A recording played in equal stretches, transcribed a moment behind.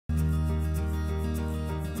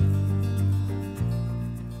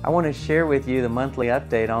I want to share with you the monthly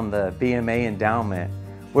update on the BMA endowment.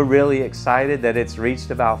 We're really excited that it's reached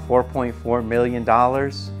about $4.4 million.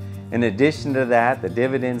 In addition to that, the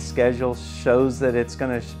dividend schedule shows that it's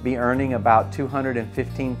going to be earning about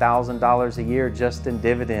 $215,000 a year just in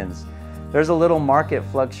dividends. There's a little market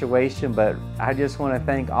fluctuation, but I just want to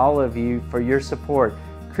thank all of you for your support.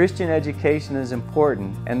 Christian education is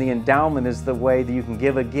important, and the endowment is the way that you can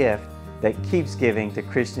give a gift that keeps giving to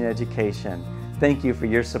Christian education. Thank you for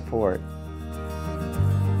your support.